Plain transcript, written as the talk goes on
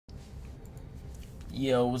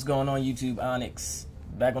Yo, what's going on YouTube? Onyx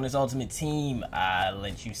back on this Ultimate Team. I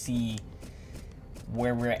let you see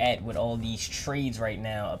where we're at with all these trades right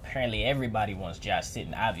now. Apparently everybody wants Josh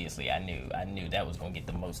Sitton. Obviously I knew that was gonna get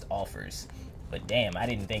the most offers, but damn, I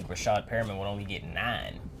didn't think Rashad Perriman would only get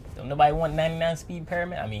 9. Don't nobody want 99 speed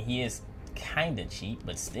Perriman? I mean, he is kinda cheap,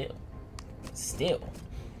 but still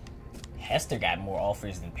Hester got more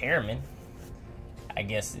offers than Perriman. I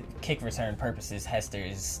guess kick return purposes, Hester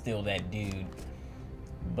is still that dude.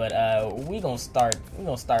 But we gonna start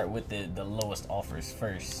with the lowest offers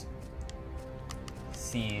first.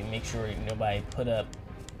 See, make sure nobody put up.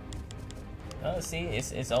 Oh, see,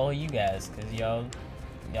 it's all you guys, cause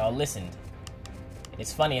y'all listened.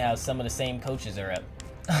 It's funny how some of the same coaches are up.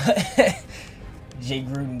 Jay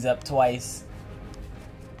Gruden's up twice.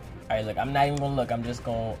 All right, look, I'm not even gonna look. I'm just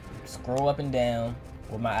gonna scroll up and down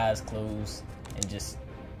with my eyes closed and just.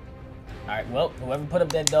 All right, well, whoever put up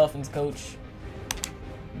that Dolphins coach.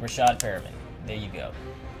 Rashad Perriman. There you go.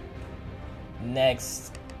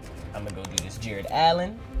 Next, I'm gonna go do this Jared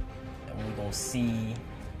Allen, and we're gonna see.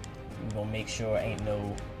 We're gonna make sure ain't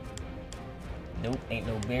no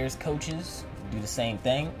Bears coaches. Do the same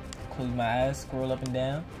thing. Close my eyes, scroll up and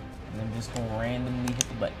down, and I'm just gonna randomly hit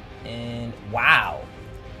the button. And wow,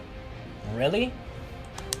 really?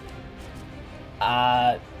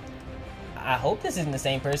 I hope this isn't the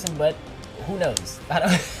same person, but who knows? I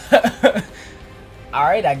don't.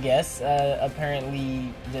 Alright, I guess.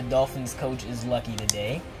 Apparently the Dolphins coach is lucky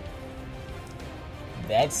today.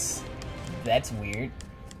 That's weird.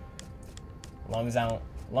 Long as I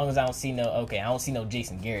don't see no I don't see no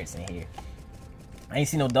Jason Garrett's in here. I ain't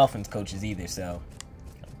see no Dolphins coaches either, so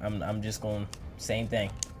I'm just going same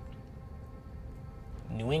thing.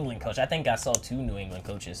 New England coach. I think I saw 2 New England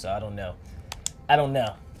coaches, so I don't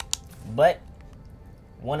know. But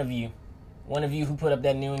one of you who put up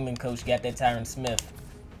that New England coach got that Tyron Smith.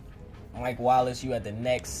 Mike Wallace, you at the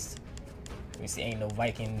next. Let me see, ain't no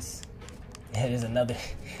Vikings. There's another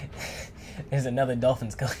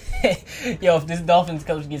Dolphins coach. Yo, if this Dolphins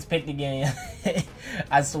coach gets picked again,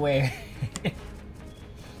 I swear.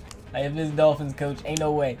 Like, if this Dolphins coach, ain't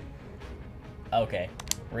no way. Okay,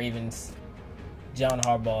 Ravens, John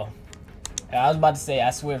Harbaugh. I was about to say,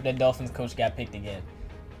 I swear if that Dolphins coach got picked again.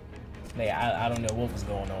 Like, I don't know what was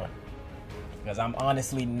going on. Because I'm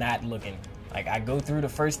honestly not looking. Like, I go through the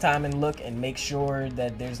first time and look and make sure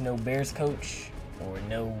that there's no Bears coach or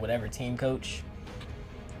no whatever team coach.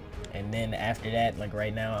 And then after that, like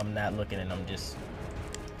right now, I'm not looking and I'm just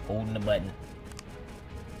holding the button.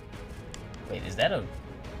 Wait, is that a...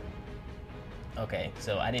 Okay,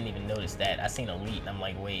 so I didn't even notice that. I seen Elite and I'm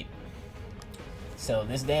like, wait. So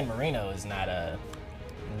this Dan Marino is not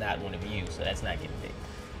one of you, so that's not getting picked.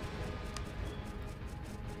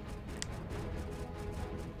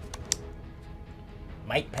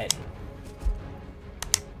 Mike Pettin,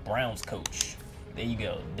 Browns coach. There you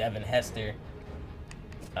go, Devin Hester.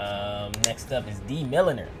 Next up is D.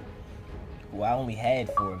 Milliner, who I only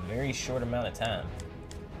had for a very short amount of time.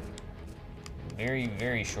 Very,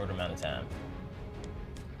 very short amount of time.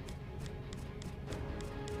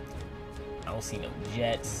 I don't see no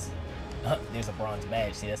Jets. There's a bronze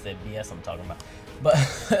badge. See, that's that BS I'm talking about.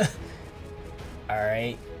 But,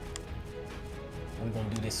 alright. We're going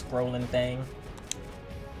to do this scrolling thing.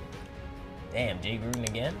 Damn, Jay Gruden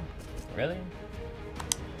again? Really?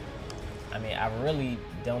 I mean, I really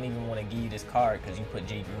don't even want to give you this card because you put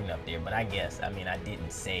Jay Gruden up there. But I guess, I mean, I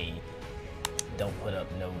didn't say don't put up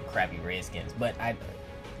no crappy Redskins. But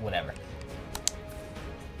whatever.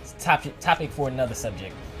 It's topic for another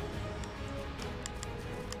subject.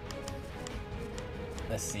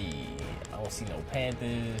 Let's see. I don't see no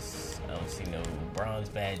Panthers. I don't see no bronze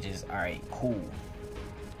badges. All right, cool.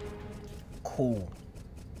 Cool.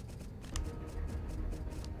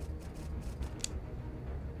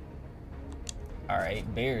 All right,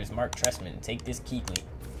 Bears, Mark Trestman, take this Kuechly.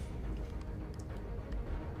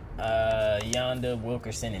 Yonda,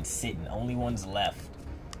 Wilkerson, and Sitton, only ones left.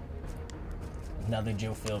 Another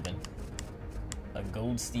Joe Philbin. A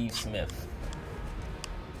gold Steve Smith.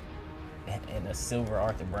 And a silver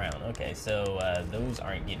Arthur Brown. Okay, so those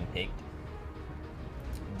aren't getting picked.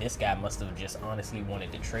 This guy must have just honestly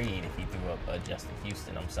wanted to trade if he threw up Justin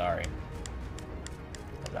Houston. I'm sorry.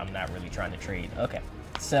 I'm not really trying to trade. Okay,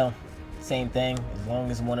 so same thing. As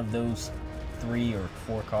long as one of those 3 or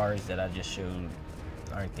 4 cards that I just showed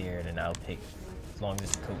aren't there, then I'll pick. As long as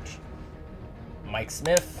it's a coach. Mike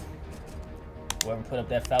Smith. Whoever put up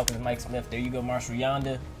that Falcons Mike Smith. There you go, Marshall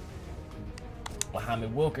Yonda.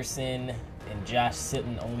 Muhammad Wilkerson and Josh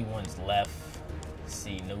Sitton, only ones left. Let's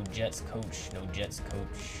see, no Jets coach, no Jets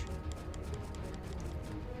coach.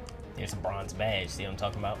 There's a bronze badge. See what I'm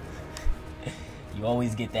talking about? You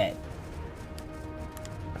always get that.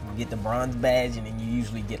 You get the bronze badge, and then you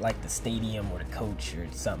usually get like the stadium or the coach or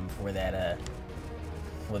something for that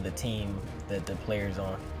for the team that the player's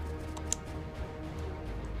on.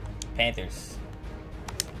 Panthers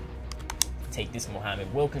take this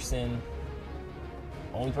Muhammad Wilkerson.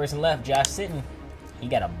 Only person left, Josh Sitton. He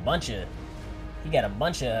got a bunch of he got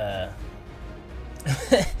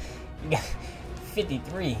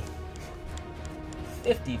 53.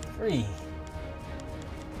 53.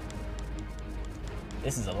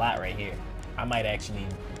 This is a lot right here. I might actually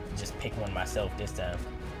just pick one myself this time.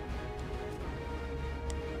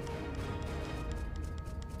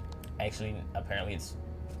 Actually, apparently it's...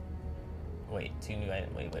 Wait, 2 new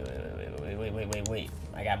items. Wait.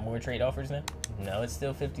 I got more trade offers now? No, it's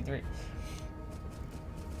still 53.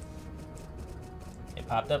 It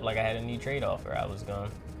popped up like I had a new trade offer. I was gonna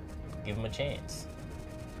give him a chance.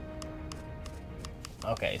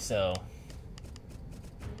 Okay, so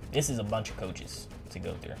this is a bunch of coaches to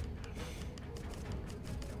go through.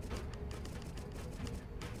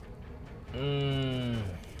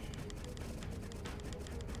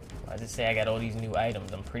 I just say I got all these new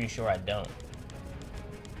items. I'm pretty sure I don't.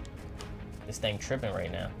 This thing tripping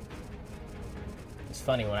right now. It's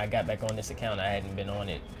funny, when I got back on this account, I hadn't been on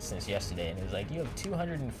it since yesterday, and it was like, you have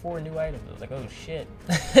 204 new items. I was like, oh shit.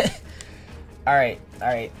 Alright.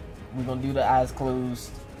 We're gonna do the eyes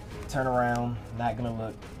closed. Turn around. Not gonna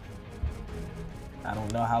look. I don't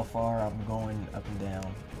know how far I'm going up and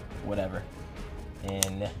down. Whatever.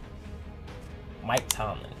 And Mike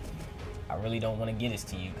Tomlin. I really don't want to get this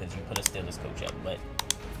to you because you put a Steelers coach up, but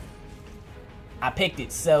I picked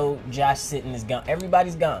it. So Josh Sitton is gone.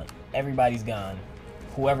 Everybody's gone. Everybody's gone.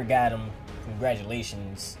 Whoever got him,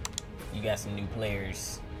 congratulations. You got some new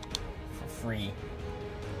players for free.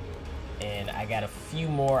 And I got a few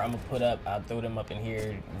more I'm gonna put up. I'll throw them up in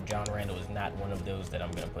here. John Randall is not one of those that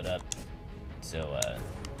I'm gonna put up. So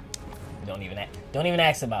don't even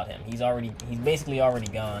ask about him. He's basically already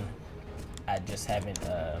gone. I just haven't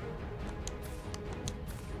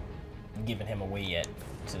given him away yet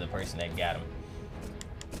to the person that got him.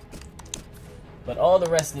 But all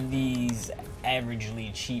the rest of these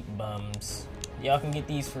averagely cheap bums, y'all can get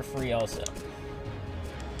these for free also.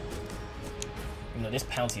 You know, this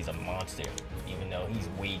Pouncey's a monster, even though he's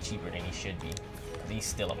way cheaper than he should be. He's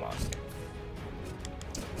still a monster.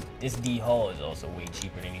 This D Hall is also way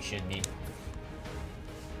cheaper than he should be.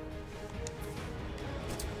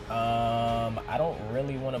 I don't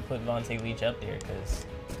really want to put Vontae Leach up there because,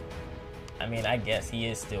 I mean, I guess he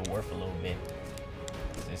is still worth a little bit.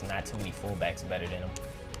 There's not too many fullbacks better than him.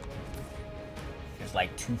 There's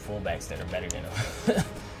like 2 fullbacks that are better than him.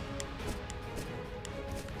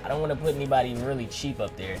 I don't want to put anybody really cheap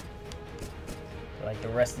up there. Like the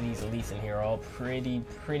rest of these elites in here are all pretty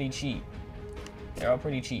cheap. They're all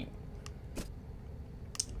pretty cheap.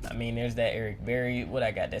 I mean, there's that Eric Berry. What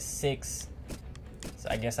I got? That's 6. So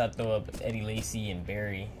I guess I'd throw up Eddie Lacy and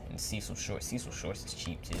Berry and Cecil Shorts. Cecil Shorts is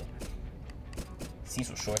cheap too.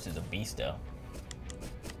 Cecil Shorts is a beast though.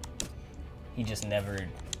 He just never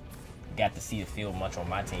got to see the field much on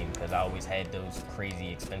my team because I always had those crazy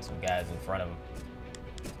expensive guys in front of him.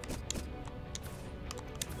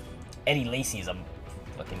 Eddie Lacy is a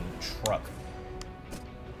fucking truck.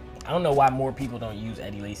 I don't know why more people don't use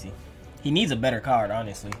Eddie Lacy. He needs a better card,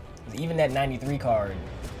 honestly. Even that 93 card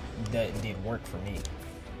that did work for me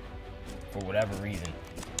for whatever reason.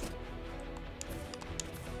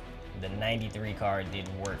 The 93 card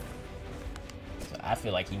didn't work. So I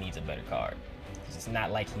feel like he needs a better card. It's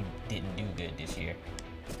not like he didn't do good this year.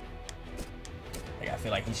 Like, I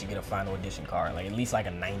feel like he should get a final edition card. Like, at least like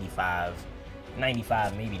a 95,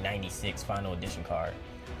 maybe 96 final edition card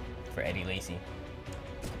for Eddie Lacy.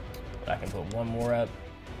 But I can put one more up.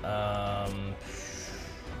 I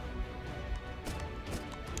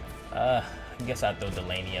guess I'll throw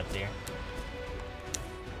Delaney up there.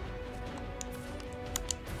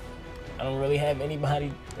 I don't really have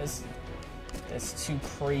anybody that's too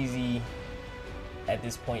crazy at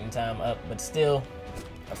this point in time up, but still,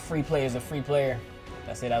 a free player is a free player.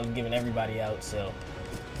 I said I was giving everybody out, so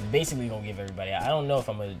basically gonna give everybody out. I don't know if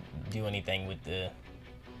I'm gonna do anything with the,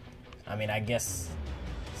 I mean, I guess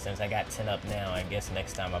since I got 10 up now, I guess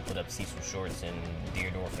next time I put up Cecil Shorts and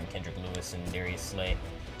Deerdorf and Kendrick Lewis and Darius Slay.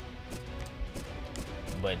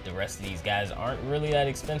 But the rest of these guys aren't really that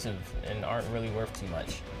expensive and aren't really worth too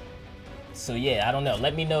much. So yeah, I don't know.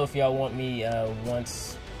 Let me know if y'all want me,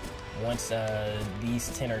 once these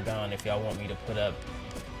 10 are gone, if y'all want me to put up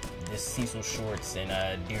this Cecil Shorts and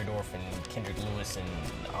Deerdorf and Kendrick Lewis and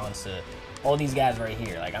Ansah all these guys right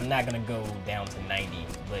here. Like, I'm not going to go down to 90,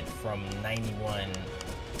 but from 91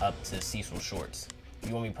 up to Cecil Shorts. If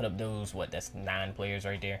you want me to put up those, what, that's 9 players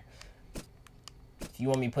right there. If you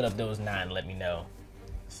want me to put up those 9, let me know,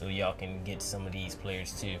 so y'all can get some of these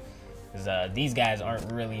players too. Because these guys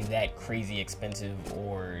aren't really that crazy expensive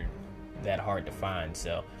or that hard to find.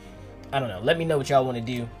 So, I don't know. Let me know what y'all want to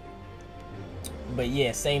do. But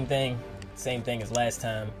yeah, same thing. Same thing as last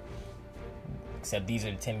time. Except these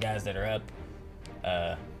are the 10 guys that are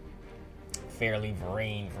up. Fairly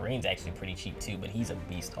Varane. Varane's actually pretty cheap too, but he's a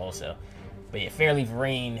beast also. But yeah, Fairly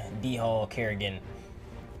Varane, D-Hall, Kerrigan.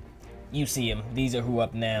 You see them. These are who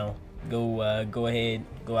up now. Go ahead,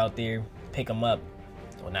 go out there, pick them up.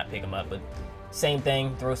 Well, not pick them up, but same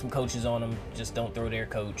thing. Throw some coaches on them. Just don't throw their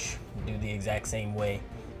coach. Do the exact same way.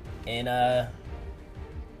 And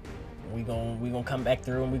we gonna come back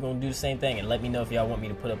through and we gonna do the same thing. And let me know if y'all want me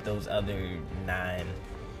to put up those other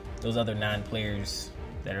 9 players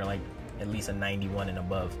that are like at least a 91 and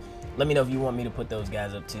above. Let me know if you want me to put those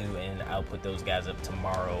guys up too, and I'll put those guys up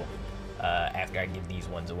tomorrow after I give these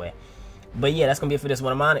ones away. But yeah, that's gonna be it for this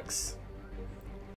one. I'm Onyx.